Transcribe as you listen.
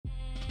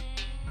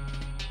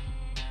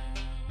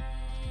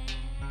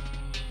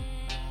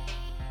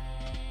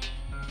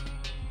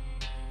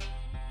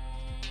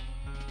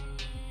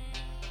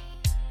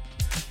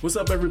What's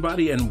up,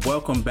 everybody, and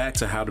welcome back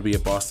to How to Be a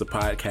Boss, the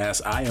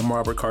podcast. I am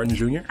Robert Carden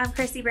Jr. I'm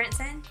Chrissy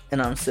Brinson.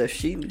 And I'm Seth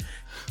Sheely.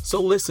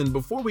 So listen,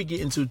 before we get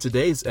into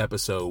today's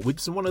episode, we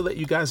just want to let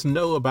you guys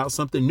know about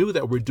something new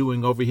that we're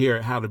doing over here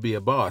at How to Be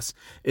a Boss.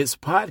 It's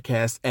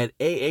podcast at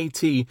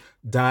aat.team.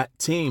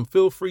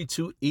 Feel free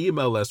to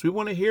email us. We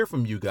want to hear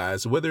from you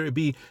guys, whether it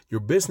be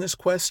your business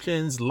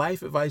questions,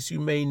 life advice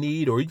you may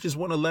need, or you just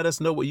want to let us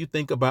know what you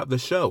think about the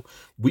show.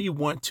 We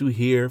want to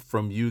hear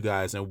from you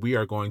guys, and we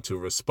are going to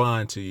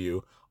respond to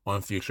you on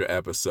future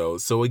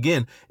episodes. So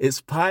again,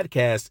 it's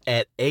podcast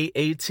at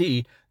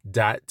aat.team.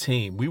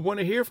 We want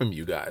to hear from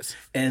you guys.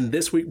 And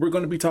this week, we're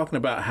going to be talking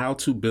about how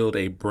to build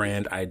a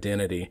brand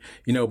identity.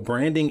 You know,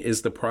 branding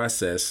is the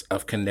process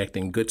of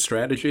connecting good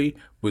strategy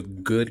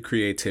with good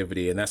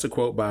creativity. And that's a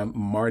quote by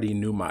Marty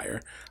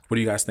Neumeier. What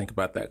do you guys think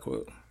about that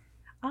quote?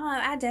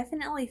 I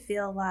definitely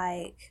feel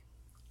like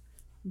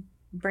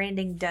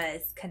branding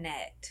does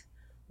connect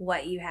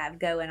what you have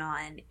going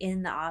on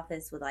in the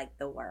office with like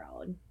the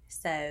world.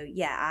 So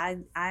yeah,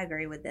 I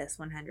agree with this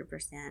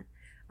 100%.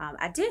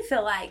 I do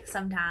feel like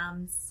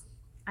sometimes,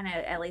 I know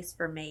at least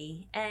for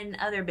me and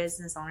other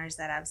business owners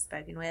that I've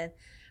spoken with,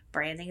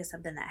 branding is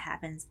something that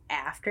happens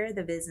after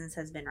the business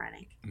has been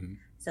running. Mm-hmm.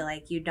 So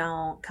like you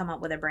don't come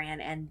up with a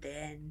brand and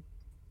then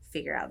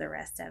figure out the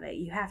rest of it.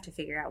 You have to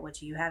figure out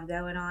what you have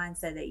going on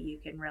so that you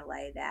can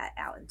relay that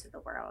out into the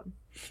world.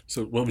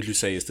 So what would you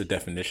say is the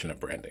definition of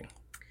branding?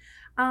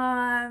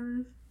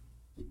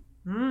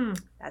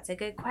 That's a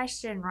good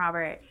question,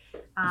 Robert.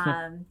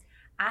 I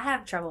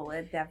have trouble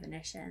with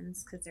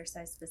definitions because they're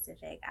so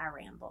specific. I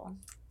ramble.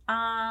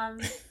 I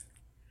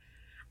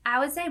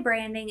would say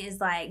branding is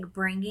like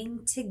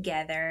bringing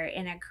together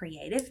in a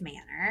creative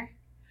manner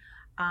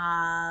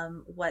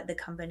what the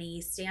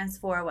company stands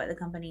for, what the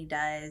company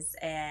does,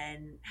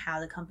 and how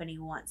the company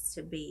wants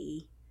to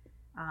be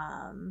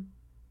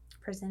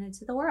presented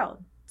to the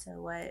world. So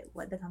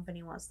what the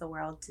company wants the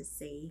world to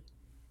see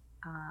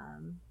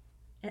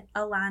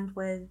aligned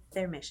with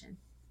their mission.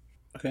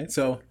 Okay,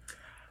 so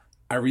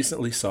I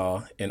recently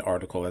saw an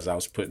article as I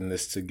was putting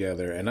this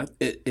together, and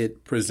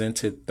it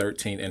presented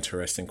 13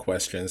 interesting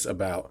questions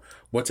about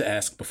what to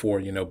ask before,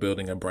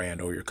 building a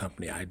brand or your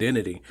company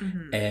identity.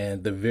 Mm-hmm.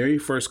 And the very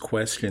first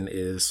question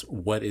is,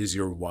 what is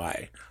your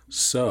why?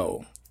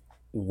 So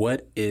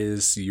what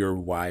is your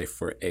why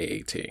for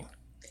AAT?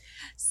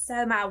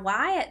 So my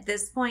why at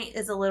this point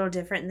is a little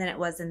different than it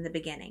was in the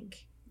beginning.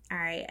 All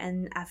right.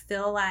 And I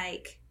feel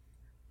like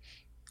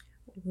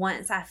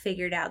once I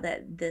figured out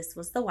that this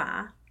was the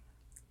why,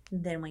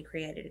 then we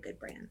created a good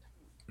brand.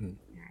 Mm.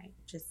 All right.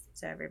 Just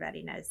so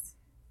everybody knows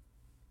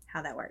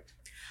how that worked.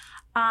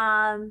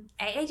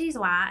 AAT's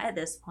why at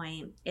this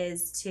point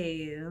is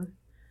to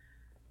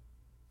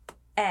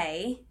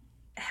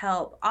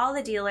help all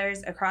the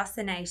dealers across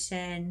the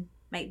nation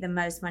make the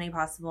most money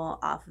possible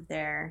off of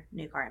their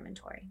new car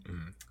inventory.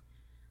 Mm.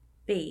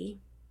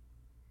 B,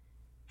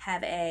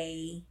 have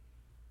a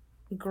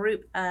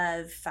group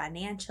of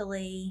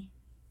financially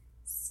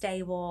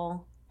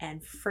stable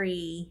and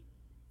free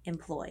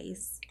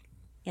employees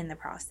in the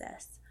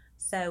process.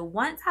 So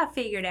once I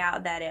figured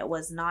out that it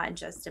was not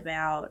just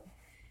about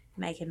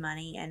making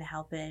money and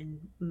helping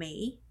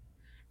me,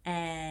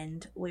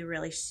 and we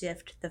really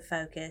shift the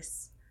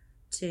focus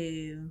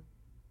to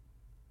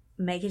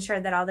making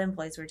sure that all the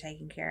employees were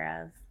taken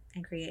care of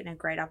and creating a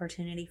great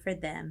opportunity for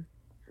them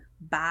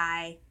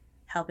by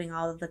helping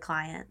all of the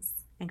clients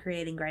and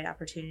creating great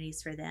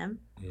opportunities for them.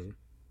 Mm-hmm.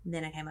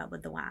 Then I came up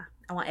with the why.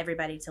 I want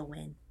everybody to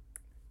win.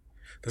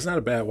 That's not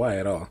a bad why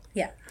at all.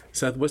 Yeah.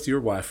 Seth, what's your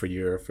why for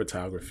your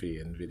photography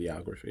and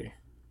videography?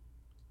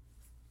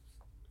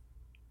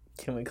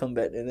 Can we come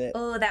back to that?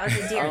 Oh, that was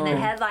a deer in the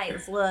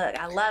headlights look.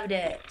 I loved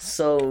it.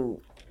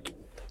 So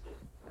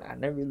I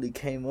never really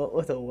came up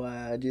with a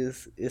why.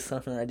 It's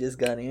something I just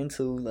got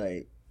into.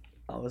 Like,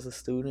 I was a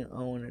student.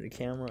 I wanted a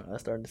camera. I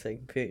started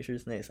taking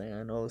pictures. Next thing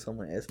I know,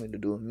 someone asked me to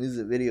do a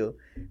music video.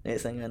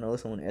 Next thing I know,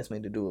 someone asked me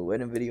to do a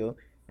wedding video.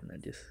 And I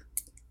just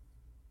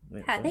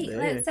went I think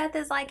Seth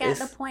is like at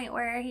the point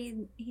where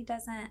he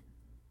doesn't,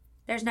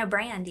 there's no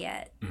brand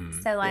yet.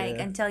 Mm-hmm. So like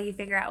until you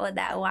figure out what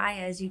that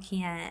why is, you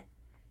can't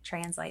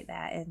translate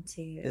that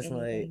into anything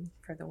like,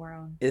 for the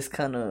world. It's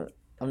kind of,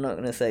 I'm not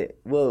going to say,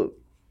 well,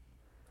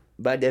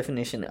 by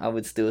definition, I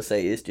would still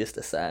say it's just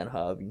a side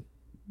hobby,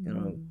 you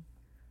know,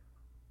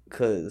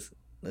 because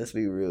let's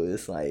be real,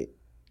 it's like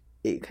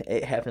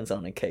it happens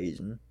on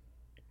occasion.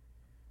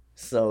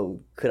 So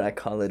could I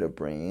call it a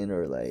brand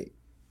or like,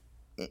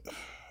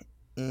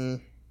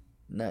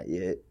 not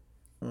yet.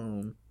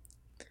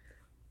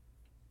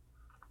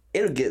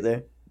 It'll get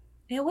there.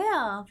 It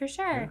will, for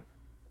sure. Yeah.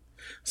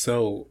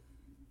 So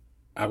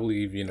I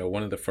believe,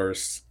 one of the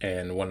first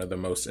and one of the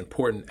most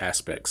important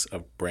aspects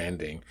of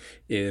branding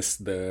is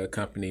the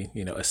company,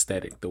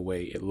 aesthetic, the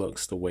way it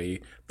looks, the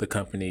way the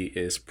company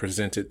is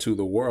presented to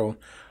the world.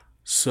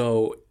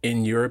 So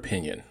in your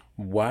opinion,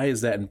 why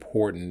is that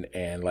important?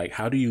 And like,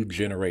 how do you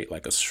generate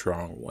like a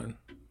strong one?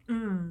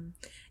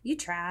 You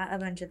try a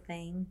bunch of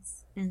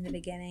things in the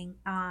beginning.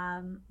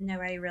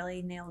 Nobody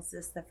really nails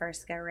this the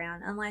first go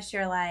round unless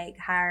you're like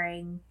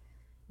hiring,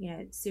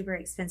 super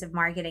expensive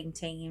marketing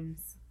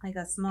teams, like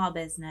a small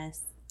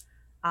business.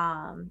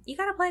 You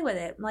got to play with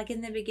it. Like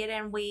in the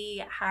beginning,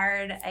 we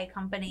hired a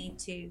company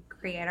to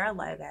create our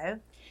logo.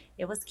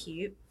 It was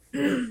cute.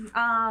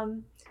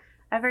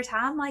 Over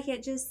time, like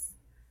it just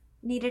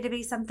needed to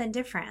be something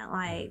different.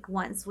 Like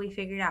once we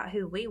figured out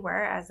who we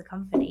were as a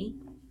company,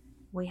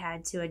 we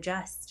had to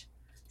adjust.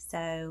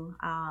 So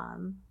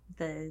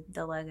the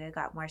logo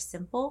got more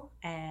simple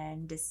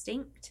and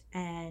distinct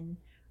and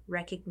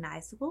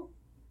recognizable.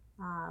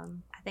 I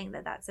think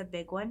that's a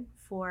big one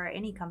for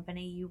any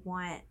company. You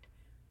want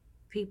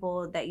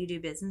people that you do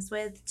business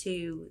with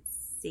to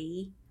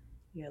see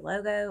your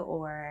logo,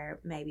 or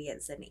maybe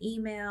it's an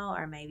email,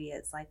 or maybe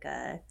it's like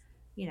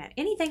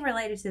anything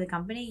related to the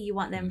company. You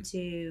want them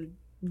to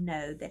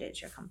know that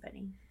it's your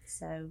company.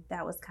 So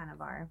that was kind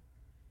of our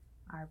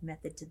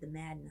method to the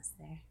madness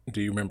there.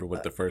 Do you remember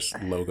what the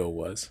first logo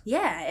was?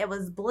 Yeah, it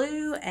was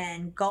blue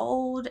and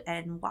gold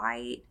and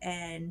white,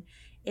 and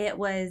it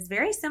was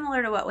very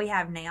similar to what we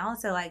have now.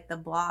 So like the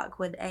block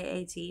with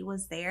AAT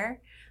was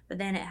there, but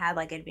then it had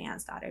like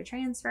advanced auto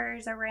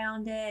transfers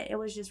around it. It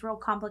was just real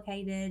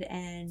complicated.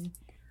 And,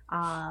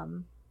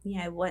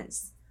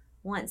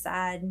 once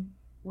I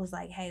was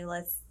like, hey,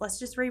 let's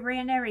just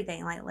rebrand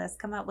everything. Like, let's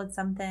come up with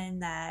something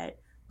that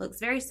looks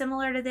very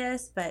similar to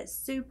this, but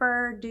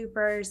super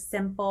duper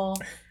simple.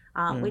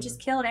 We just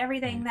killed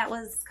everything that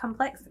was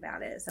complex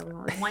about it. So we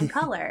went with one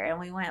color, and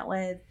we went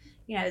with,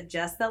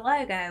 just the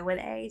logo with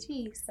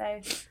AAT.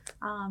 So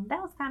that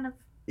was kind of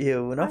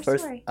when I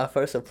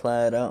first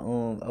applied. I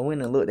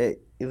went and looked at,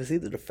 it was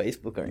either the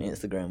Facebook or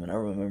Instagram, and I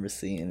remember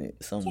seeing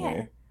it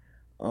somewhere.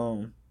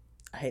 Yeah.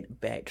 I had to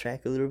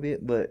backtrack a little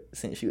bit, but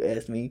since you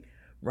asked me,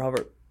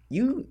 Robert,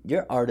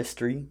 your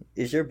artistry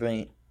is your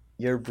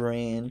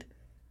brand.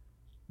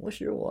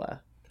 What's your why?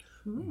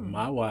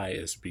 My why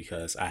is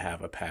because I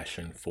have a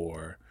passion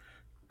for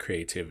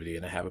creativity,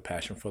 and I have a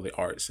passion for the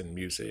arts and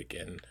music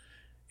and,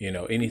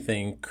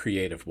 anything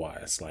creative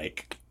wise.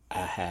 Like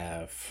I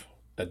have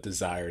a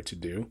desire to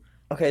do.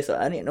 Okay, so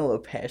I didn't know a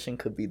passion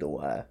could be the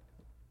why.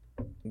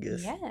 I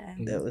guess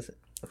that was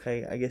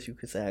okay. I guess you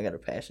could say I got a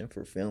passion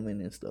for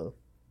filming and stuff.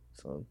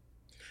 So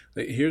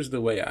here's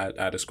the way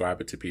I describe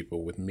it to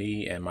people. With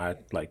me and my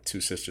two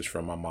sisters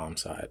from my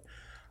mom's side,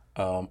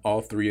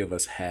 all three of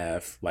us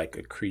have like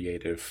a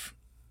creative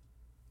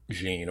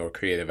gene or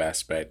creative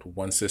aspect.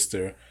 One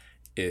sister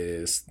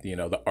is,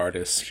 the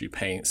artist. She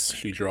paints,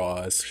 she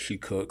draws, she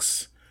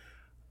cooks.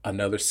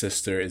 Another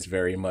sister is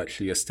very much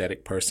the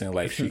aesthetic person.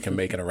 Like she can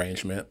make an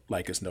arrangement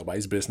like it's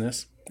nobody's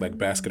business. Like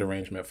basket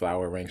arrangement,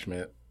 flower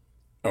arrangement,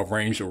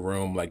 arrange a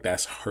room. Like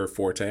that's her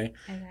forte.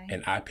 Okay.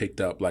 And I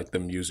picked up like the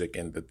music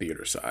and the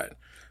theater side.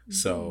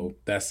 So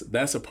that's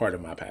a part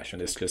of my passion.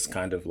 It's just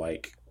kind of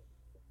like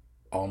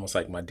almost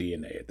like my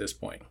DNA at this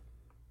point.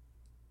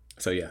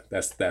 So yeah,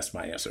 that's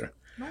my answer.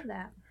 Love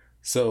that.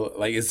 So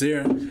like, is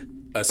there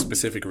a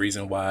specific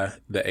reason why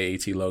the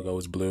AAT logo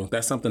is blue?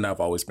 That's something I've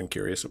always been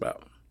curious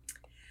about.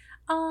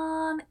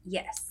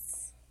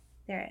 Yes,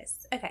 there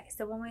is. Okay,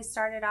 so when we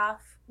started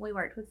off, we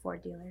worked with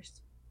Ford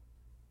dealers,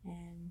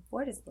 and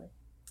Ford is blue.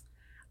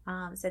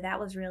 So that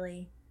was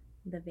really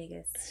the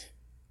biggest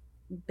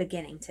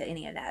beginning to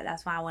any of that.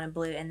 That's why I wanted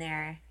blue in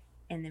there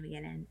in the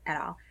beginning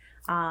at all.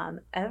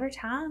 Over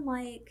time,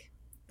 like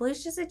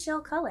blue's just a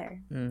chill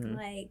color. Mm-hmm.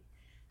 Like,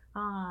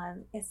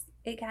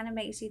 it kind of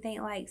makes you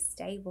think like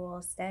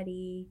stable,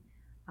 steady,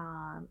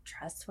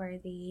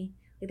 trustworthy.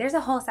 Like, there's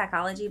a whole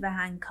psychology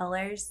behind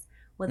colors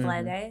with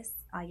logos.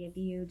 Like if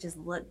you just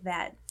look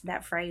that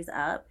phrase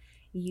up,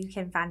 you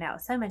can find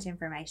out so much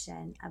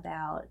information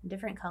about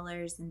different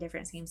colors and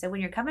different schemes. So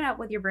when you're coming up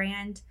with your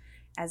brand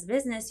as a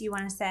business, you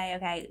want to say,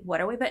 okay,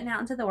 what are we putting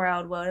out into the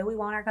world? What do we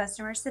want our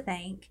customers to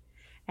think?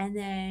 And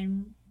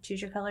then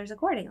choose your colors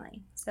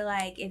accordingly. So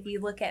like if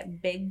you look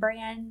at big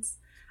brands,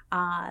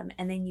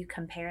 and then you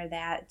compare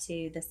that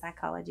to the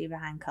psychology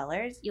behind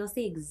colors, you'll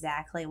see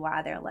exactly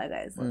why their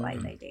logos look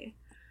like they do.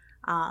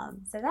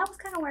 So that was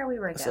kind of where we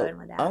were going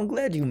with that. I'm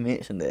glad you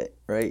mentioned that,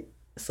 right?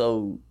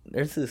 So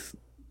there's this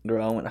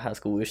girl I went to high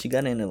school with. She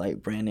got into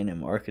like branding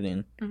and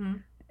marketing.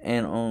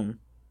 And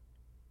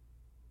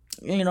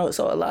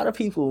so a lot of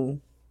people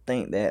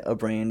think that a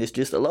brand is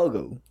just a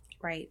logo.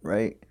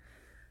 Right.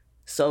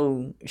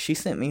 So she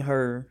sent me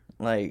her,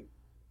 like,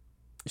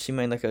 she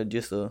made like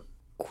just a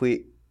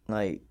quick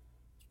like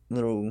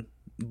little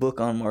book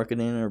on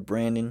marketing or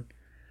branding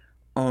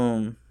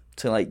to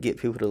like get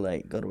people to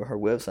like go to her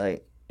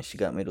website. She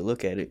got me to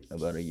look at it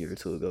about a year or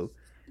two ago,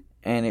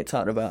 and it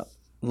talked about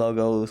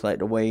logos, like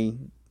the way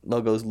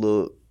logos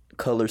look,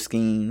 color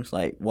schemes,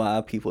 like why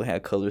people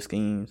have color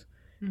schemes,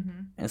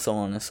 and so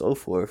on and so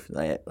forth.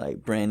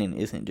 Like branding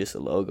isn't just a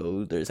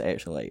logo. There's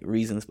actually like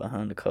reasons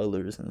behind the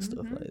colors and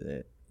stuff like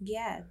that.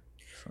 Yeah.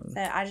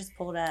 So I just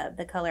pulled up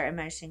the color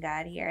emotion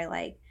guide here.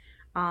 Like,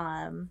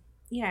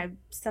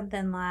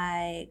 something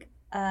like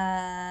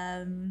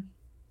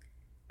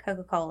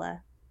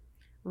Coca-Cola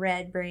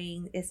Red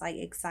it's like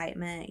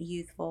excitement,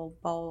 youthful,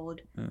 bold.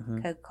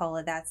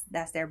 Coca-Cola,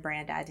 that's their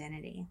brand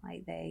identity.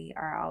 Like they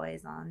are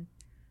always on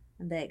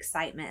the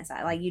excitement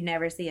side. Like you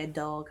never see a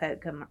dull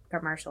Coke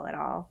commercial at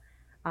all.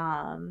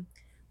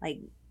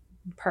 Like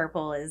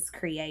purple is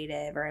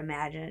creative or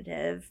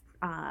imaginative.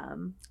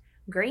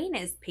 Green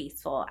is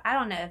peaceful. I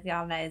don't know if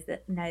y'all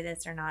know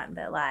this or not,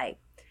 but like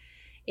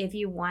if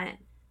you want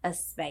a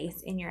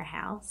space in your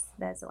house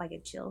that's like a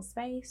chill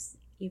space,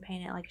 you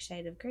paint it like a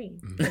shade of green,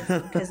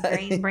 because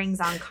green brings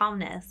on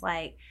calmness.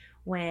 Like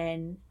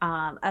when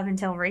up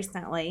until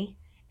recently,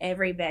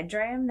 every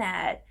bedroom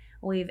that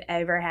we've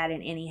ever had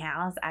in any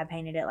house, I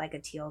painted it like a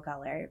teal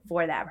color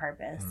for that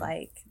purpose.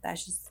 Like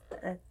that's just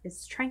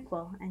it's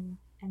tranquil and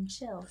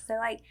chill. So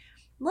like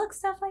look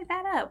stuff like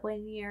that up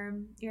when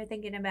you're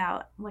thinking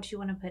about what you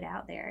want to put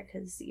out there,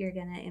 because you're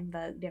going to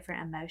invoke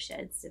different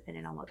emotions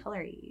depending on what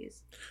color you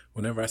use.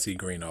 Whenever I see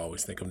green, I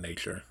always think of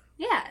nature.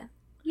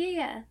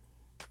 Yeah.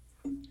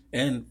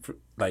 And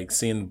like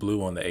seeing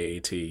blue on the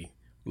AAT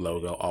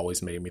logo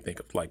always made me think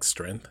of like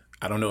strength.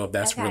 I don't know if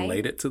that's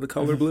related to the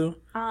color blue.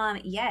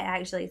 Yeah,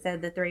 actually. So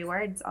the 3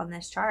 words on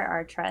this chart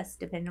are trust,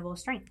 dependable,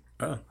 strength.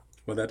 Oh,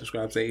 well, that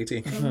describes AAT.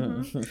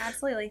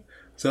 Absolutely.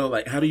 So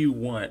like, how do you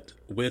want,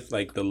 with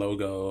like the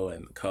logo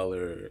and the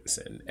colors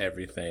and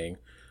everything,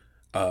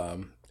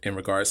 in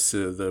regards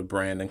to the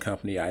brand and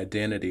company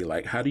identity,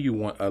 like how do you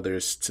want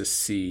others to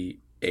see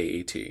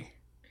AAT?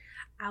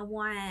 I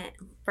want,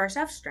 first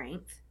off,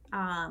 strength.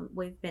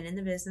 We've been in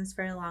the business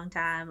for a long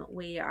time.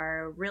 We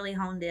are really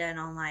honed in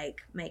on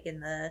like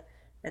making the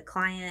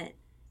client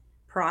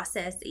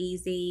process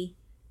easy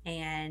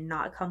and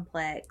not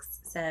complex.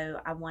 So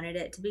I wanted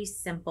it to be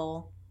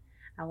simple.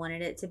 I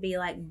wanted it to be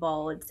like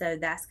bold. So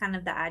that's kind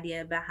of the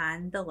idea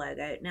behind the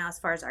logo. Now, as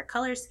far as our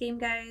color scheme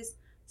goes,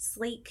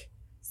 sleek,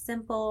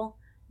 simple,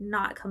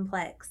 not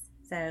complex.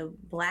 So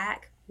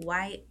black,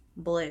 white,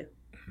 blue.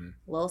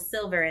 A little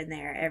silver in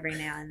there every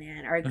now and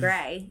then, or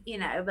gray,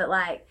 but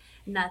like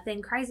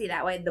nothing crazy.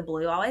 That way the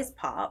blue always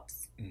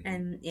pops,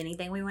 and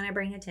anything we want to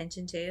bring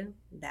attention to,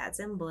 that's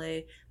in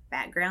blue.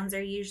 Backgrounds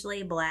are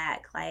usually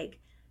black, like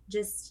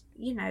just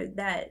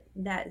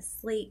that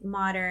sleek,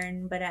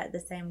 modern, but at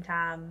the same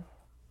time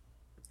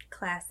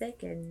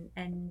classic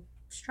and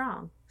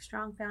strong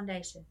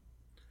foundation.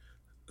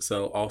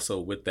 So also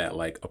with that,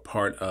 like a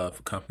part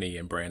of company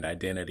and brand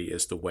identity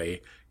is the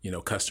way,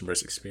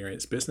 customers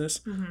experience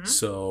business.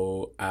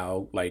 So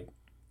I'll like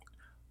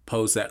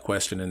pose that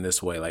question in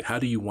this way. Like, how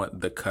do you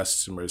want the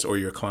customers or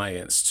your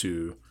clients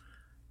to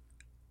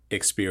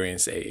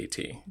experience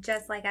AAT?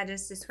 Just like I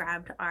just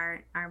described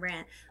our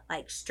brand,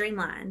 like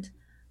streamlined,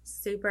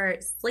 super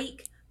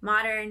sleek,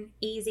 modern,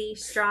 easy,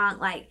 strong.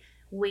 Like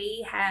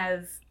we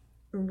have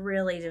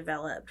really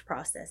developed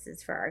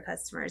processes for our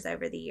customers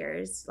over the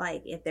years.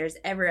 Like if there's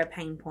ever a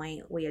pain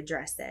point, we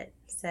address it.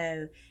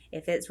 So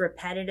if it's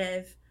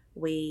repetitive,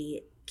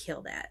 we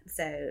kill that.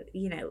 So,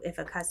 if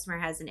a customer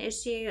has an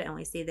issue and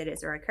we see that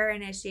it's a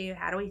recurring issue,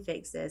 how do we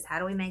fix this? How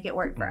do we make it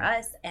work for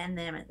us and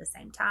them at the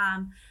same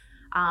time?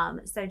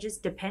 So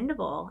just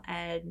dependable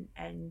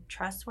and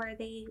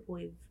trustworthy.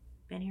 We've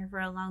been here for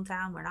a long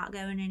time. We're not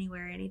going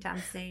anywhere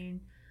anytime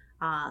soon.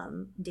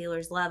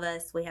 Dealers love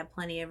us. We have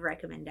plenty of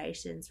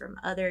recommendations from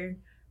other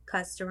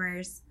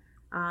customers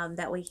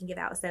that we can give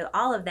out. So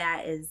all of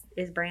that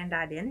is brand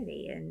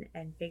identity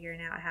and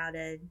figuring out how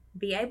to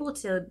be able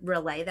to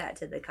relay that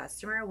to the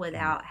customer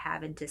without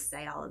having to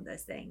say all of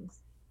those things.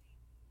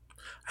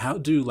 How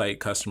do like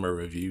customer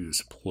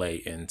reviews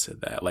play into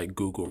that, like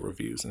Google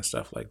reviews and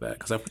stuff like that?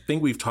 Because I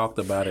think we've talked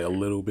about it a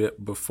little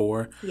bit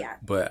before. Yeah.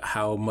 But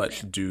how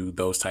much do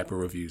those type of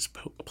reviews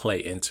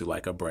play into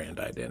like a brand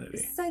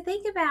identity? So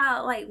think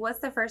about like what's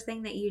the first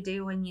thing that you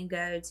do when you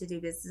go to do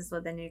business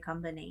with a new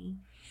company?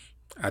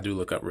 I do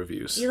look up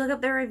reviews. You look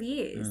up the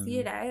reviews,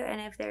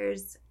 and if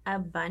there's a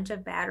bunch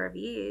of bad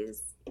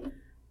reviews,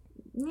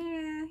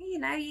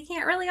 you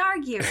can't really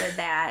argue with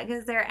that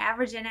because they're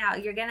averaging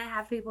out. You're going to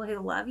have people who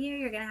love you.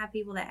 You're going to have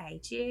people that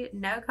hate you.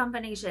 No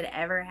company should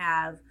ever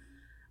have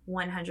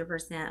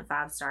 100%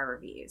 5-star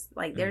reviews.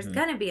 Like there's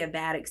going to be a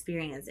bad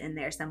experience in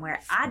there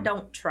somewhere. I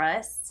don't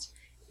trust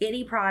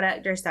any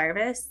product or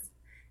service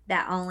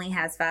that only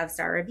has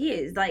 5-star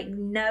reviews. Like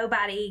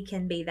nobody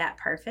can be that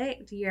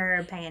perfect.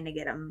 You're paying to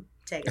get them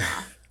taken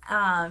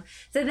off.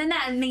 So then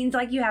that means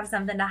like you have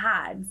something to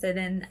hide. So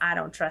then I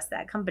don't trust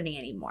that company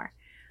anymore.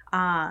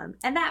 And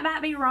that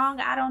might be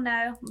wrong. I don't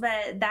know,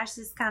 but that's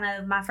just kind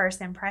of my first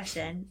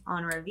impression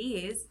on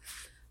reviews.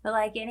 But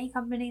like any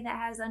company that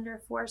has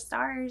under 4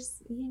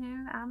 stars,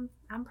 I'm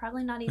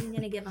probably not even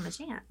going to give them a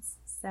chance.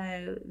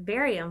 So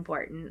very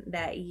important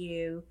that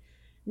you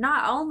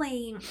not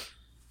only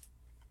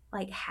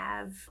like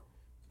have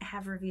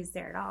reviews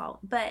there at all,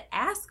 but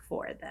ask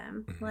for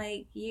them.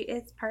 Like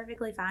it's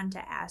perfectly fine to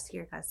ask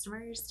your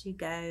customers to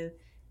go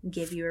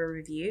give you a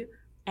review.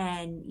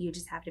 And you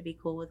just have to be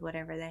cool with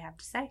whatever they have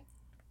to say.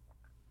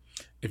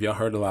 If y'all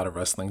heard a lot of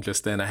rustling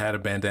just then, I had a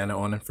bandana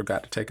on and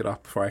forgot to take it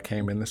off before I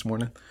came in this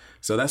morning.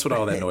 So that's what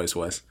all that noise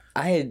was.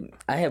 I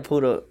had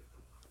pulled up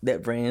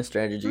that brand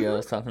strategy I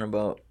was talking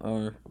about,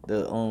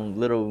 the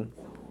little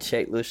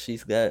checklist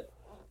she's got.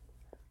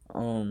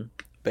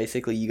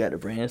 Basically you got the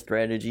brand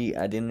strategy,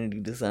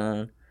 identity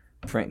design,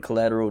 print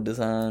collateral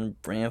design,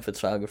 brand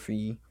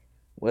photography,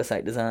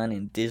 website design,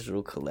 and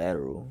digital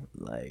collateral.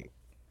 Like,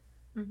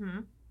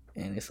 and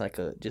it's like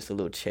just a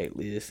little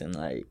checklist, and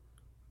like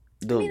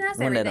the that's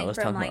one that I everything was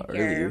from talking like about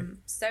your earlier.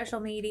 social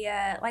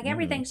media. Like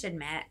everything should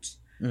match.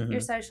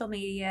 Your social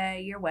media,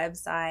 your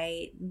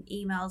website,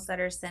 emails that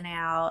are sent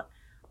out,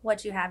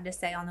 what you have to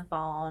say on the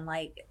phone,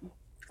 like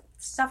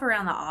stuff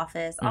around the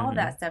office, all of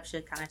that stuff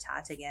should kind of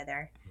tie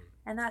together.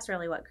 And that's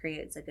really what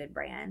creates a good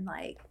brand,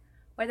 like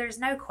where there's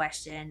no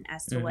question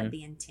as to what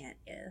the intent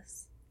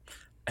is.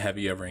 Have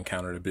you ever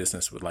encountered a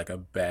business with like a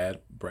bad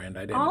brand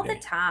identity? All the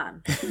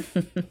time.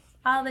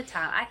 All the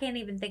time. I can't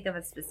even think of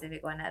a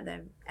specific one at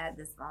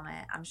this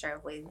moment. I'm sure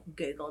if we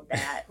Googled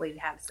that, we'd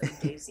have some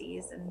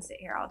doozies and sit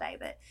here all day.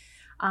 But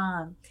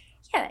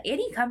yeah,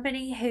 any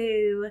company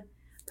who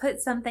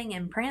puts something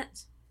in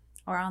print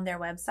or on their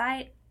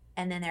website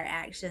and then their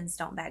actions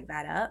don't back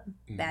that up,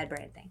 bad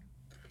branding.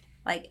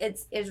 Like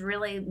it's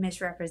really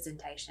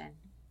misrepresentation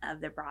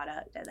of the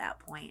product at that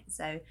point.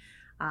 So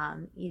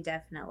you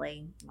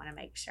definitely want to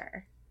make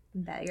sure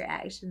that your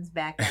actions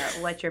back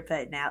up what you're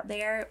putting out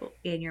there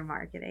in your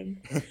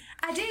marketing.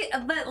 I do,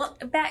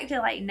 but back to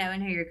like knowing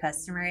who your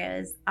customer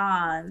is.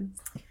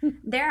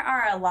 There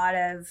are a lot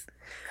of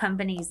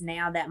companies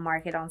now that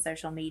market on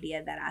social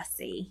media that I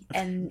see,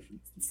 and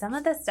some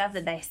of the stuff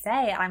that they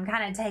say, I'm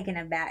kind of taken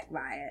aback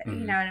by it.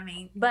 You know what I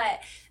mean?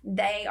 But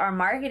they are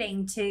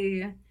marketing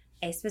to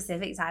a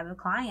specific type of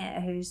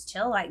client who's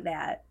chill like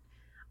that.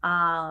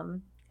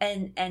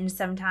 And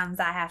sometimes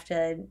I have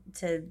to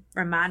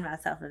remind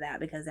myself of that,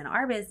 because in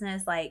our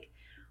business, like,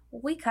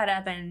 we cut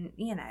up and,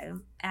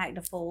 act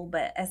a fool.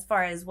 But as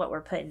far as what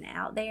we're putting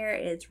out there,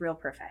 it's real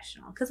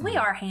professional, because we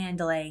are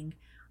handling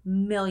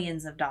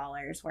millions of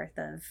dollars worth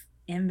of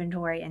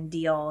inventory and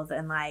deals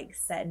and like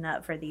setting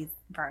up for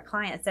our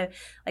clients. So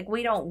like,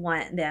 we don't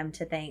want them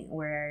to think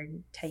we're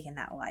taking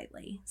that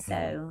lightly.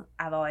 So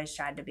I've always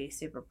tried to be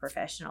super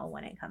professional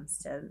when it comes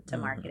to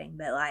marketing.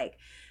 But like,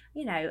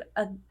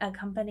 a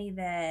company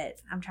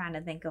that I'm trying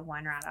to think of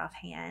one right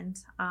offhand.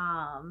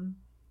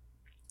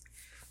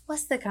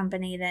 What's the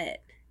company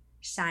that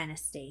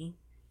Shinesty?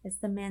 It's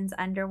the men's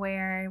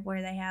underwear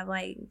where they have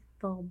like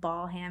the little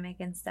ball hammock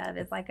and stuff.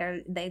 It's like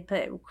they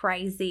put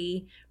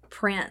crazy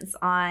prints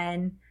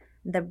on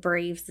the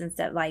briefs and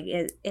stuff. Like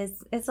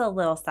it's a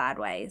little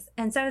sideways.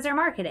 And so is their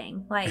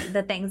marketing. Like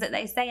the things that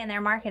they say in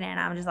their marketing,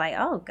 I'm just like,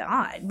 oh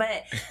God.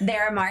 But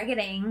they're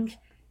marketing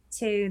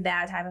to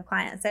that type of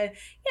client. So,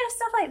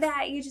 stuff like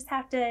that, you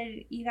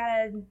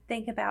gotta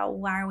think about,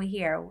 why are we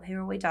here? Who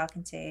are we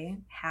talking to?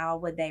 How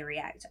would they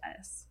react to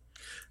us?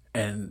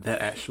 And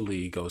that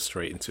actually goes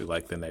straight into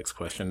like the next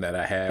question that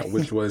I had,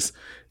 which was,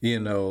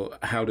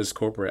 how does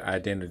corporate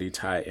identity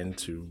tie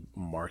into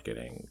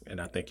marketing? And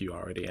I think you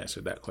already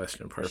answered that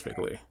question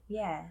perfectly.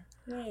 Sure.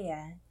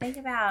 Yeah. Think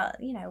about,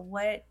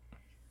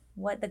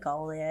 what the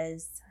goal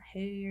is, who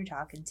you're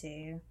talking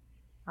to.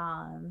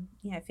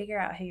 Figure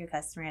out who your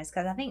customer is,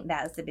 because I think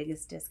that's the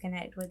biggest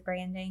disconnect with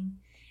branding,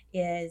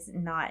 is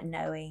not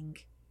knowing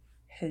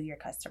who your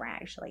customer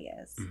actually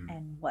is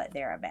and what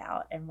they're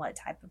about and what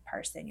type of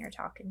person you're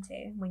talking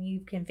to. When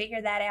you can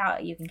figure that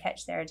out, you can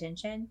catch their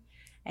attention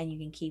and you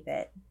can keep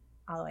it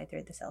all the way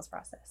through the sales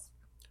process.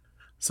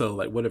 So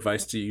like, what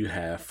advice do you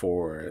have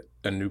for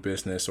a new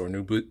business or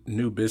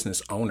new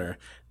business owner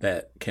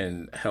that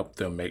can help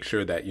them make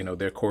sure that,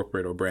 their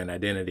corporate or brand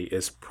identity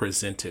is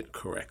presented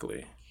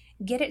correctly?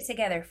 Get it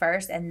together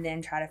first and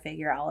then try to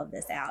figure all of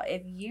this out.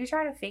 If you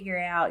try to figure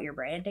out your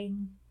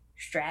branding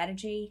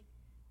strategy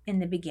in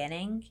the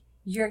beginning,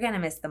 you're going to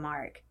miss the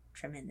mark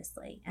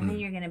tremendously. And then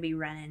you're going to be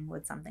running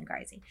with something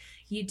crazy.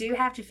 You do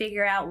have to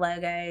figure out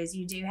logos.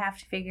 You do have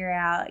to figure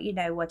out,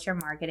 what your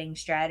marketing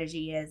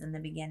strategy is in the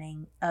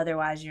beginning.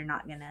 Otherwise, you're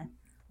not going to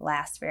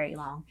last very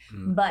long.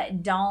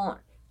 But don't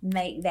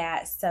make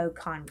that so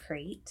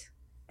concrete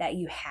that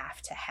you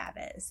have to have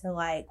it. So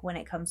like, when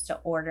it comes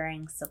to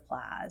ordering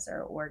supplies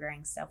or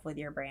ordering stuff with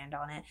your brand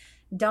on it,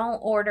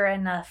 don't order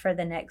enough for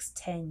the next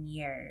 10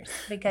 years,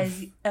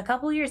 because a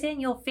couple years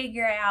in, you'll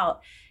figure out,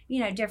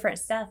 different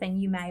stuff,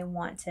 and you may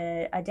want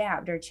to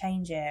adapt or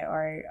change it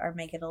or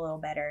make it a little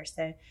better.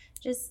 So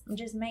just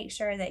make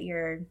sure that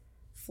you're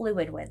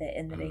fluid with it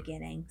in the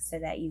beginning, so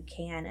that you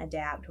can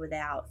adapt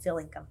without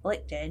feeling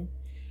conflicted,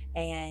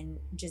 and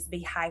just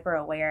be hyper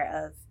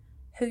aware of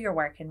who you're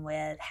working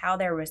with, how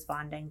they're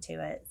responding to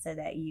it, so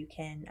that you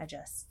can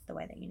adjust the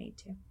way that you need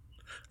to.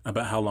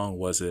 About how long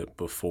was it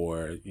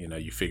before,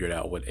 you figured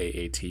out what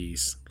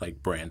AAT's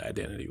like brand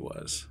identity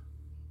was?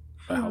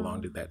 How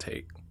long did that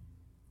take?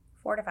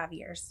 4 to 5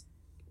 years.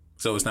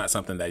 So it's not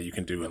something that you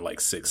can do in like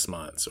 6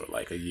 months or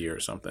like a year or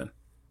something?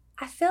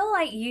 I feel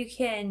like you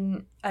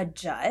can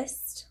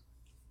adjust.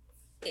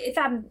 If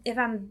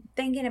I'm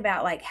thinking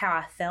about like how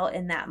I felt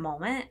in that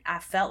moment, I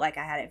felt like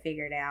I had it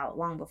figured out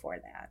long before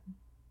that.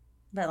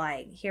 But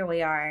like, here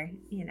we are,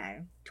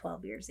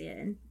 12 years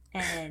in,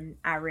 and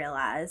I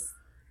realize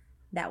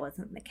that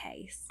wasn't the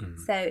case.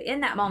 So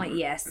in that moment,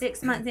 yes,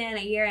 6 months in,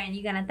 a year in,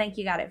 you're going to think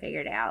you got it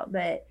figured out.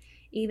 But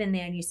even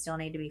then, you still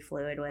need to be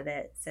fluid with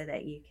it so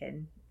that you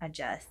can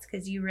adjust,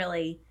 because you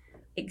really,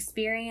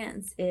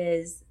 experience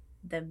is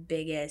the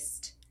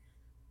biggest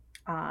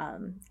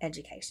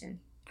education.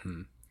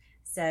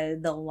 So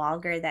the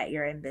longer that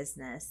you're in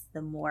business,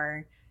 the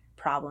more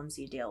problems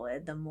you deal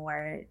with, the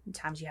more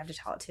times you have to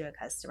talk to a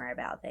customer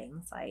about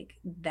things, like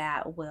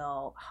that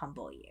will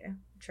humble you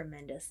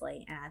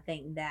tremendously. And I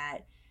think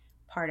that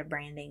part of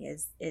branding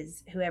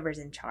is whoever's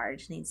in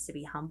charge needs to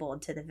be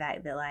humbled to the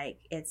fact that, like,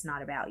 it's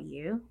not about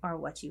you or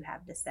what you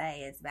have to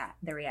say, it's about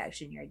the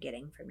reaction you're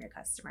getting from your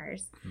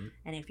customers.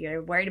 And if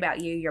you're worried about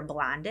you, you're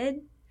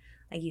blinded.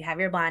 Like, you have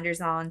your blinders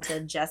on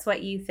to just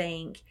what you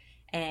think,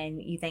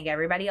 and you think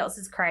everybody else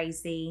is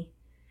crazy.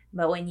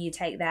 But when you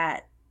take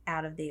that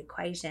out of the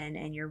equation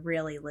and you're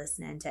really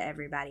listening to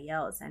everybody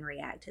else and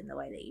reacting the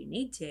way that you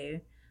need to,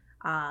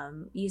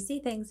 you see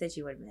things that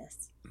you would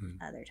miss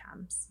other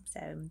times.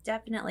 So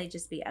definitely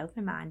just be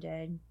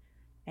open-minded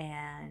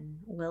and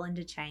willing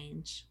to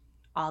change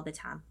all the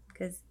time.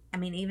 Because, I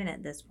mean, even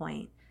at this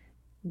point,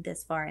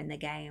 this far in the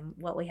game,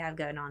 what we have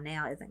going on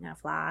now isn't going to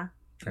fly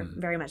for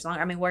very much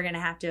longer. I mean, we're going to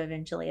have to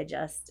eventually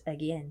adjust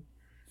again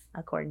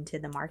according to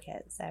the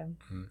market. So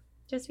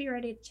just be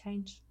ready to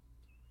change.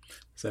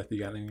 Seth, you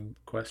got any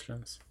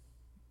questions?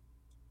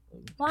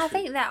 Well, I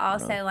think that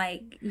also,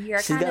 like,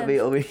 you're She's got me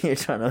over here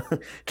trying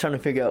to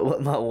figure out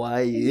what my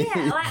why is.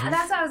 Yeah, like,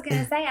 that's what I was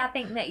gonna say. I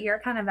think that you're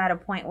kind of at a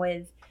point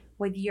with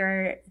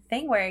your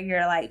thing where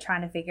you're like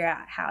trying to figure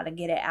out how to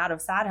get it out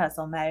of side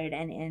hustle mode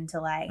and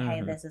into like,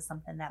 hey, this is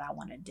something that I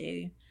want to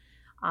do.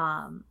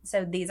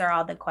 So these are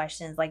all the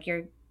questions. Like,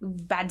 you're,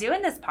 by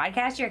doing this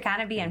podcast, you're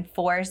kind of being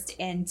forced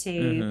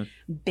into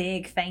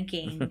big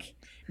thinking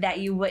that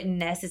you wouldn't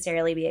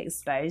necessarily be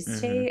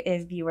exposed to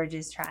if you were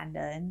just trying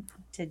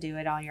to do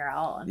it on your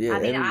own. Yeah, I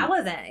mean, I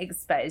wasn't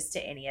exposed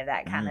to any of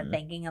that kind of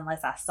thinking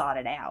unless I sought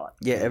it out.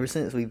 Yeah, ever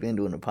since we've been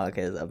doing the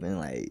podcast, I've been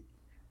like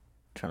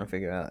trying to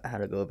figure out how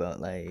to go about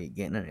like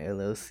getting an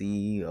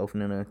LLC,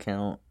 opening an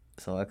account,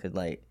 so I could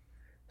like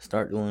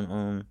start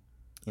doing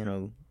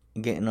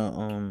getting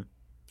a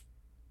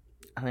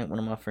I think one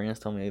of my friends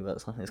told me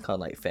about something. It's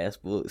called like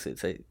Fast Books.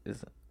 And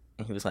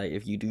he was like,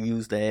 if you do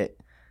use that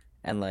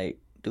and like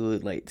do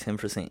it like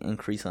 10%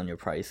 increase on your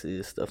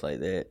prices, stuff like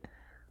that.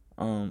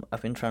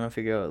 I've been trying to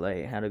figure out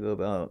like how to go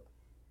about,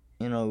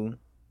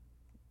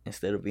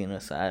 instead of being a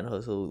side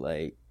hustle,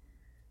 like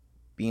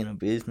being a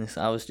business.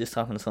 I was just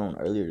talking to someone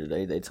earlier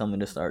today. They told me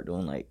to start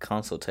doing like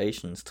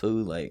consultations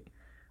too, like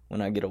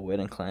when I get a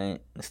wedding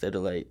client, instead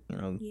of like,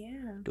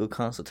 do a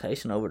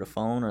consultation over the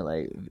phone or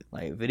like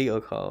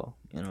video call,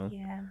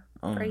 Yeah,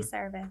 free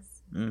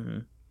service.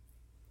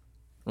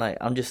 Like,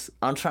 I'm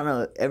trying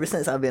to, ever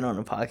since I've been on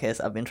the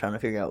podcast, I've been trying to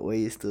figure out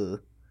ways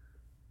to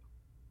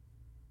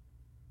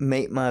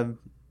make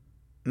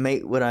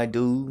what I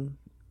do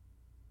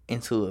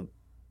into a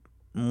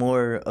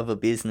more of a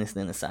business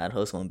than a side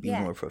hustle and be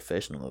more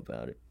professional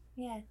about it.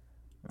 Yeah.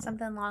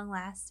 Something long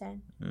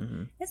lasting.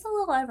 It's a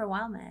little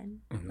overwhelming.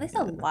 It's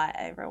a lot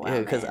overwhelming. Yeah,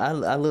 because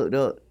I looked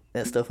up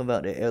that stuff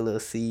about the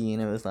LLC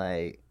and it was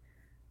like,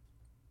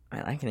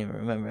 man, I can't even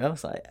remember. I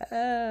was like,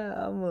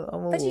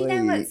 I'm But you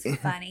know what's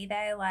funny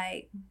though?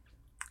 Like,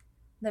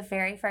 the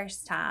very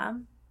first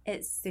time,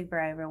 it's super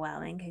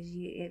overwhelming because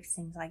it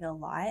seems like a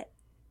lot.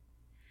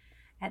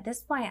 At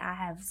this point, I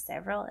have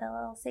several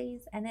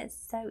LLCs, and it's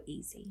so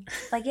easy.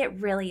 Like, it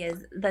really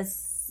is the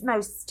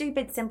most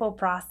stupid, simple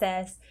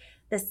process.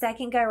 The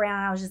second go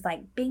around, I was just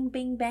like, bing,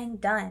 bing, bang,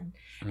 done.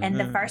 And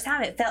the first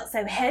time, it felt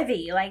so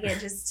heavy. Like, it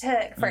just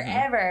took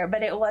forever.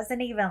 But it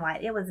wasn't even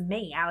like, it was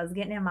me. I was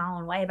getting in my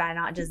own way by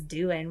not just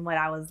doing what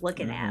I was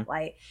looking at.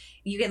 Like,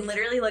 you can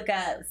literally look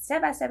up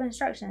step-by-step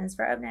instructions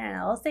for opening an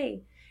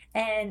LLC.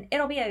 And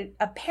it'll be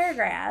a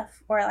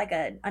paragraph or like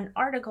an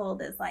article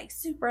that's like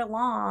super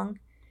long.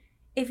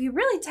 If you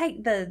really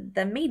take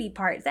the meaty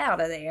parts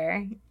out of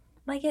there,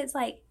 like, it's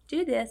like,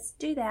 do this,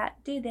 do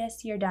that, do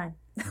this, you're done.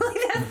 Like,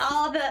 that's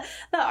all the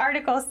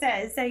article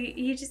says. So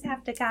you just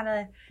have to kind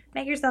of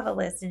make yourself a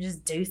list and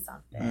just do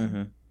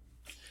something.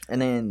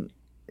 And then,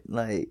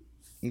 like,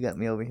 you got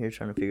me over here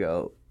trying to figure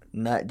out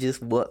not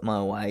just what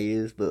my why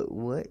is, but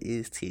what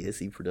is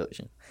TSC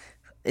Production.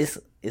 It's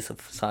a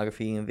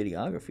photography and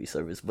videography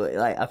service, but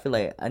like, I feel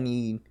like I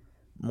need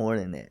more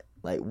than that.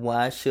 Like,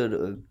 why should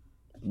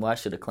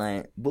a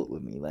client book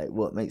with me? Like,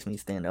 what makes me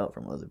stand out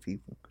from other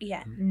people?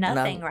 Yeah,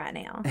 nothing right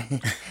now.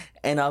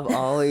 And I've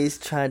always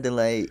tried to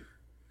like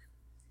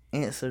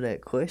answer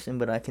that question,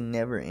 but I can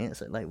never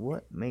answer. Like,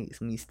 what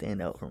makes me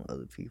stand out from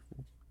other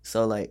people?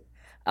 So like,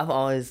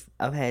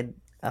 I've had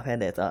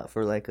that thought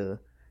for like a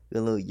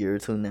little year or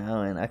two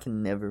now, and I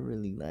can never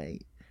really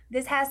like.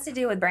 This has to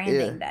do with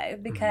branding though,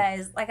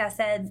 because like I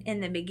said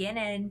in the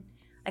beginning,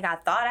 Like I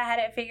thought I had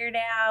it figured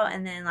out,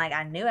 and then like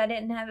I knew I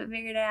didn't have it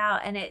figured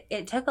out, and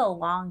it took a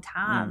long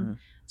time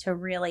to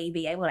really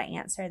be able to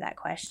answer that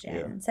question.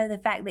 Yeah. So the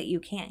fact that you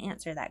can't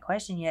answer that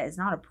question yet is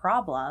not a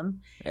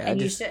problem, Yeah,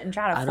 and you shouldn't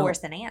try to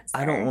force an answer.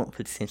 I don't want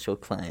potential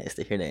clients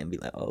to hear that and be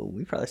like, "Oh,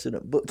 we probably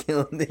shouldn't book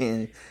him."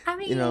 Then I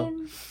mean, you know,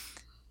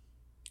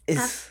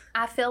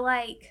 I feel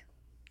like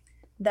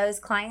those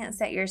clients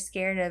that you're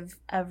scared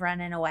of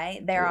running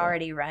away, they're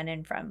already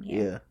running from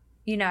you. Yeah.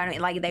 You know what I mean?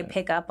 Like they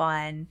pick up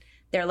on,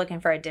 they're looking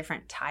for a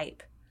different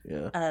type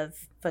of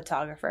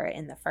photographer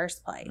in the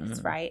first place,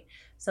 right?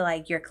 So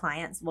like your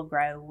clients will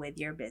grow with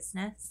your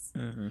business.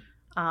 But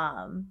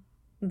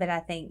I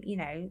think, you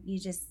know, you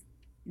just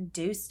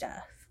do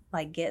stuff.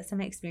 Like get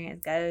some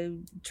experience, go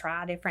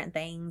try different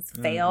things,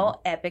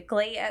 fail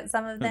epically at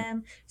some of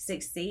them,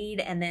 succeed,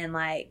 and then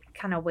like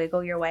kind of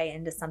wiggle your way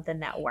into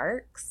something that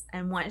works.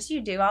 And once you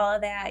do all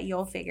of that,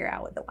 you'll figure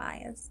out what the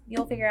why is.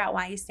 You'll figure out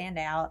why you stand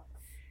out,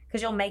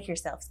 because you'll make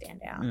yourself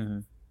stand out.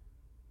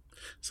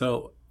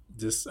 So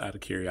just out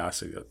of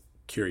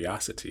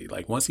curiosity,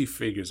 like once he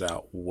figures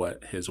out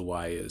what his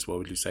why is, what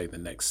would you say the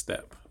next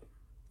step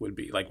would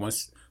be? Like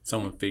once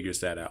someone figures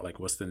that out, like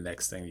what's the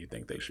next thing you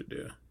think they should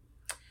do?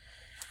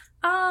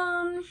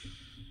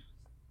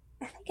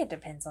 I think it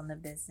depends on the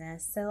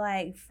business. So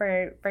like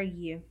for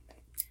you,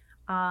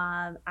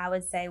 I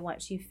would say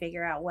once you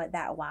figure out what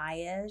that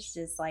why is,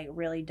 just like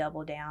really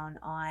double down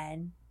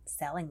on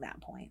selling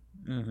that point.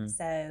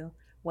 So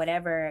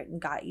whatever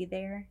got you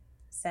there.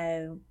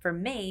 So for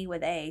me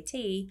with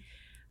AAT,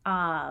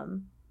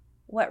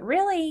 what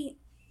really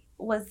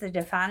was the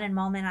defining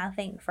moment, I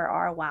think, for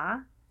our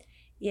why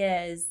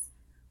is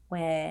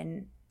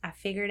when I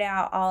figured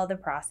out all the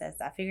process.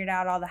 I figured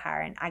out all the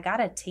hiring. I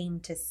got a team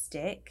to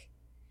stick.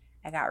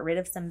 I got rid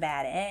of some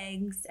bad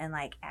eggs and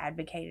like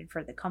advocated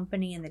for the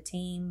company and the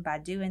team by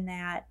doing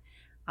that.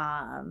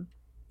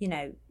 You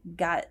know,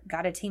 got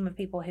a team of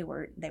people who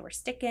were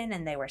sticking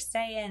and they were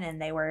staying and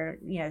they were,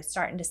 you know,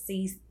 starting to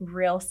see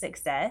real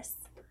success.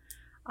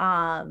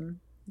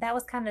 That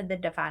was kind of the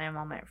defining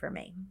moment for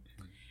me.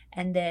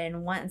 And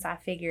then once I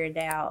figured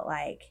out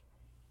like,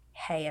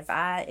 hey, if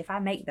I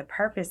make the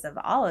purpose of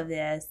all of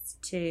this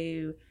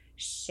to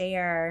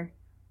share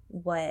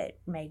what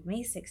made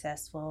me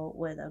successful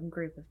with a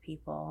group of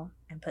people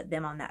and put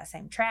them on that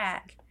same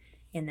track,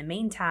 in the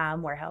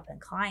meantime, we're helping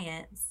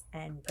clients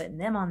and putting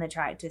them on the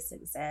track to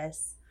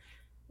success.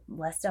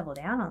 Let's double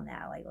down on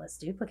that. Like, let's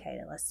duplicate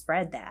it. Let's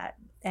spread that.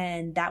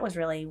 And that was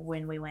really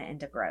when we went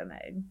into grow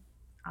mode.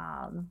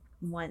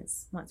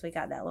 Once we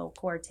got that little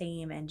core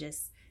team and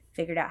just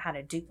figured out how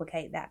to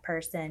duplicate that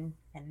person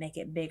and make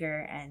it bigger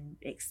and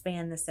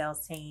expand the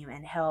sales team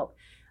and help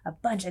a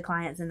bunch of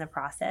clients in the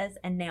process.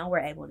 And now we're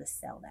able to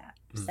sell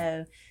that.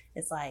 So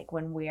it's like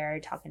when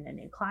we're talking to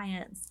new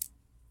clients,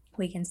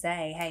 we can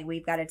say, hey,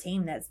 we've got a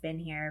team that's been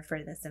here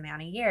for this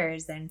amount of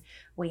years and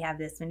we have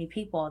this many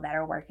people that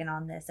are working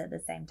on this at the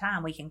same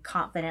time. We can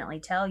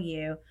confidently tell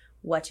you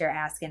what you're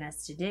asking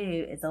us to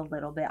do is a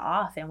little bit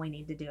off and we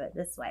need to do it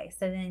this way.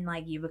 So then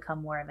like you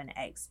become more of an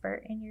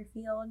expert in your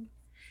field.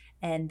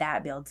 And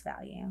that builds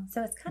value.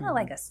 So it's kind of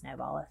like a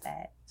snowball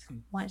effect.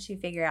 Once you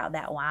figure out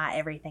that why,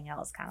 everything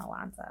else kind of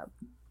lines up.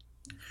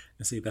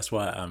 And see, that's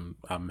why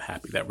I'm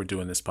happy that we're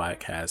doing this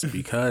podcast,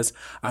 because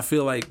I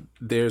feel like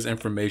there's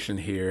information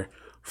here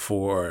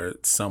for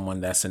someone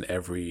that's in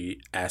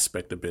every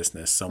aspect of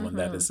business, someone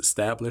that is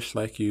established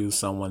like you,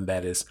 someone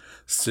that is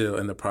still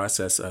in the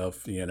process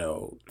of, you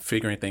know,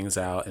 figuring things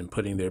out and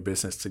putting their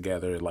business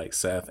together like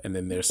Seth. And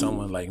then there's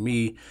someone like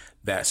me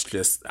that's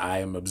just, I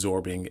am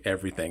absorbing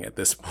everything at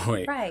this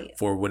point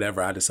for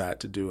whatever I decide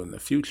to do in the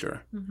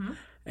future.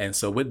 And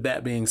so with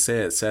that being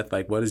said, Seth,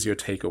 like, what is your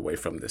takeaway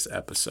from this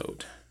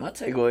episode? My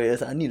takeaway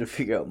is I need to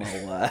figure out my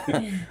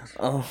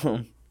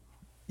why.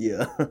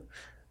 Yeah,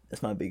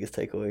 that's my biggest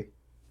takeaway.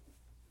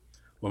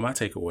 Well, my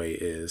takeaway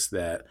is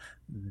that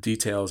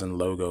details and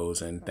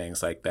logos and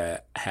things like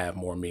that have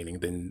more meaning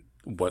than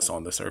what's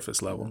on the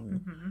surface level.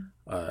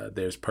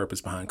 There's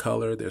purpose behind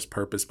color. There's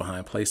purpose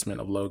behind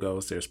placement of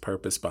logos. There's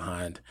purpose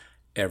behind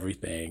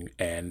everything.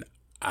 And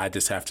I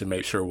just have to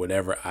make sure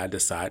whatever I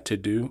decide to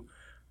do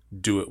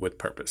it with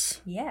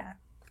purpose. Yeah,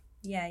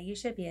 you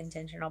should be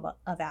intentional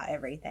about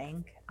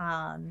everything.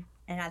 And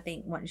I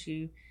think once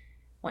you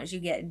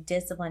get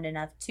disciplined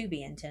enough to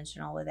be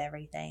intentional with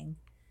everything,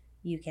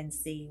 you can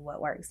see what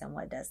works and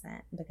what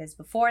doesn't. Because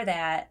before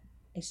that,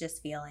 it's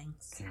just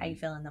feelings, how you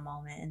feel in the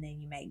moment, and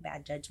then you make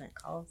bad judgment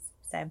calls.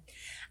 So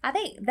I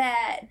think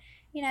that,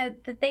 you know,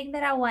 the thing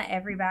that I want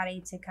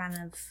everybody to kind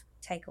of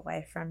take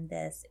away from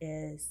this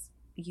is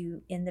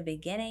you, in the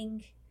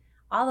beginning,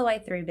 all the way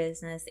through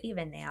business,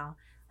 even now,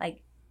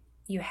 like,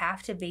 you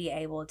have to be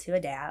able to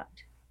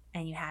adapt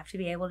and you have to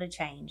be able to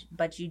change,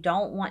 but you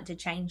don't want to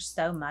change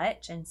so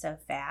much and so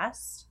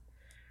fast.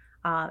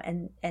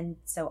 And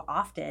so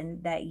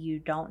often that you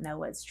don't know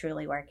what's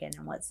truly working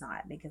and what's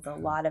not, because a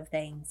lot of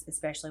things,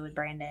 especially with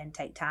branding,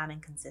 take time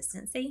and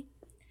consistency.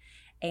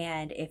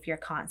 And if you're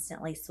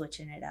constantly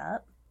switching it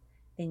up,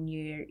 then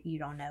you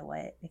don't know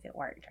if it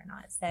worked or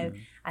not. So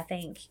I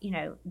think,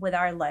 with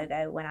our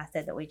logo, when I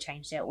said that we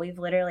changed it, we've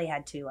literally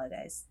had 2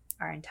 logos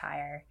our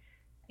entire,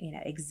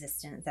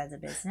 existence as a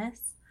business.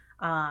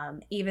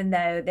 Even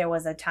though there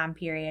was a time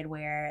period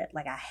where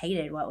like I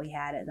hated what we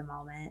had at the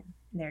moment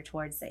there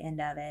towards the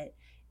end of it,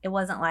 it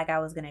wasn't like I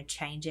was going to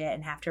change it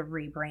and have to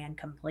rebrand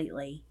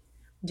completely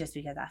just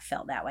because I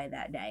felt that way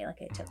that day. Like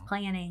it took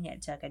planning,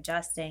 it took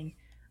adjusting.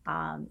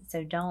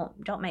 So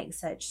don't make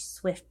such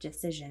swift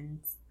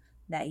decisions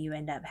that you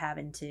end up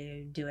having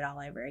to do it all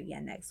over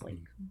again next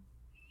week.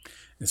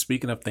 And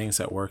speaking of things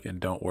that work and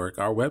don't work,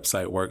 our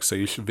website works, so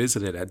you should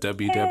visit it at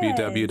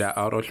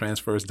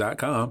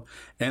www.autotransfers.com.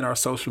 And our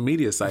social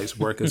media sites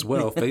work as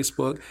well.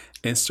 Facebook,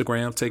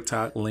 Instagram,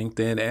 TikTok,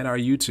 LinkedIn, and our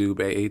YouTube,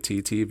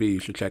 AAT-TV. You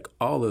should check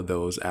all of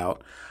those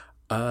out.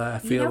 I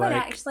feel what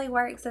actually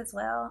works as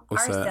well? Our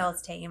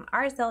sales team.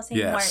 Our sales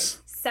team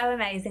works so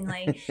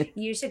amazingly.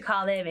 You should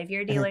call them if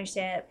your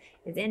dealership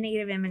is in need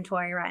of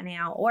inventory right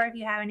now, or if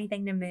you have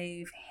anything to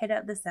move, hit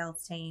up the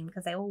sales team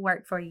because they will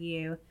work for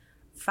you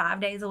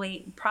 5 days a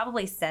week,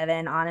 probably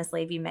 7,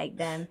 honestly, if you make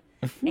them.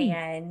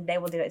 And they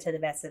will do it to the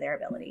best of their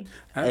ability.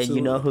 Absolutely. And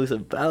you know who's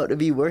about to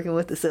be working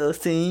with the sales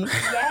team?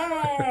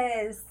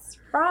 Yes,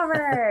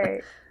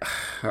 Robert.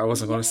 I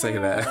wasn't going to say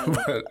that.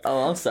 But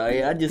oh, I'm sorry.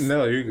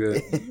 No, you're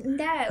good.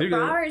 No,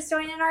 Robert's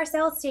joining our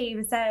sales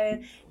team.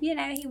 So, he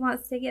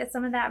wants to get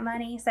some of that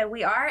money. So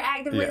we are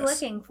actively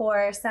looking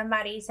for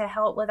somebody to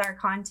help with our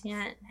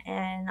content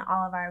and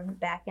all of our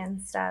back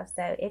end stuff.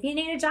 So if you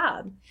need a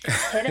job,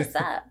 hit us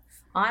up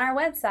on our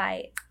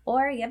website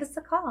or give us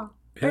a call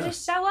or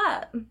just show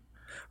up.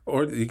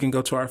 Or you can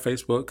go to our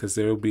Facebook because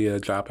there will be a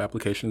job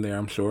application there,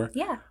 I'm sure.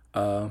 Yeah.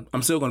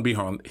 I'm still going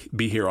to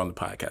be here on the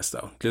podcast,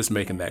 though. Just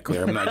making that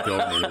clear. I'm not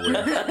going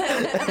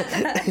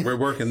anywhere. We're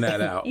working that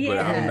out, but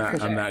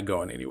I'm not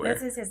going anywhere.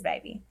 This is his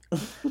baby.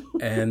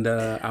 And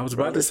I was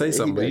about to say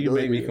something, but you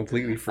made me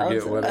completely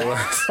forget what it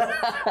was.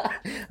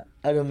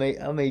 I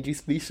made you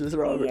speechless,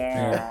 Robert.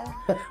 Yeah.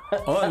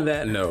 On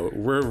that note,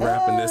 we're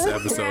wrapping this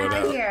episode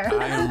up.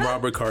 I am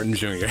Robert Carton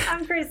Jr.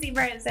 I'm Chrissy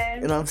Bronson.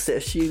 And I'm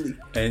Seth Sheely.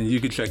 And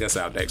you can check us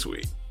out next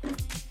week.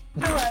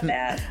 I love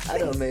that. I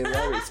done made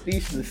Robert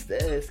speechless.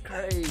 That's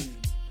crazy.